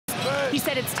He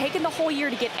said it's taken the whole year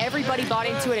to get everybody bought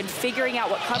into it and figuring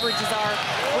out what coverages are,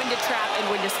 when to trap and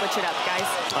when to switch it up, guys.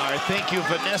 All right, thank you,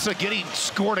 Vanessa. Giddey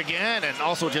scored again and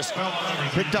also just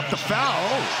picked up the foul.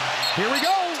 Oh, here we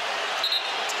go.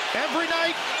 Every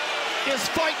night is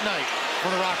fight night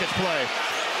when the Rockets play.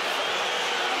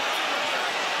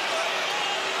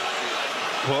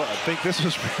 Well, I think this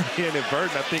was really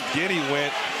inadvertent. I think Giddey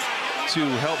went to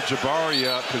help Jabari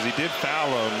up because he did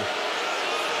foul him.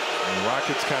 And the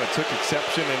Rockets kind of took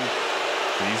exception, and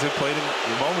these have played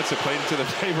in moments that played into the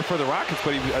favor for the Rockets.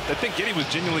 But I think Giddey was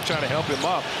genuinely trying to help him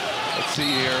up. Let's see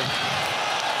here.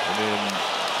 And then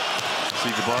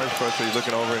see Jabari's frustrated,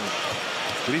 looking over, and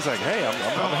Giddey's like, "Hey, I'm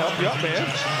gonna help you up, man."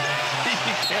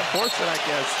 You can't force it, I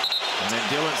guess. And then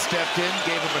Dillon stepped in,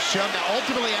 gave him a shove. Now,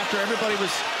 ultimately, after everybody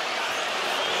was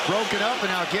broken up,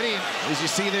 and now Giddey, as you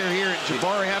see there here, and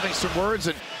Jabari having some words,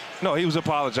 and no, he was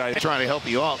apologizing, trying to help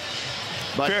you up.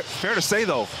 But fair to say,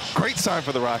 though, great sign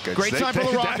for the Rockets. Great sign for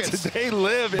the Rockets. They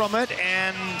live from it,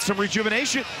 and some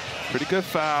rejuvenation. Pretty good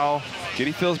foul.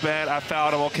 Giddey feels bad. I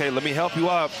fouled him. Okay, let me help you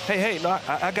up. Hey, no,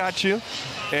 I got you.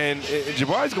 And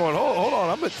Jabari's going, hold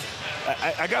on,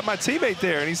 I got my teammate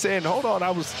there, and he's saying, hold on,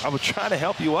 I was trying to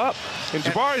help you up. And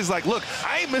Jabari's like, look,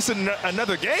 I ain't missing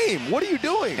another game. What are you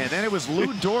doing? And then it was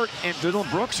Lou Dort and Dillon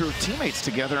Brooks who were teammates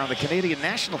together on the Canadian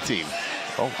national team.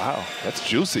 Oh, wow, that's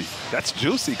juicy. That's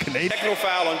juicy, Canadian. Technical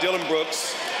foul on Dillon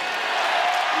Brooks.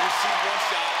 He received one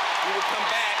shot. He would come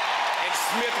back, and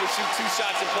Smith would shoot 2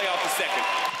 shots and play off the second.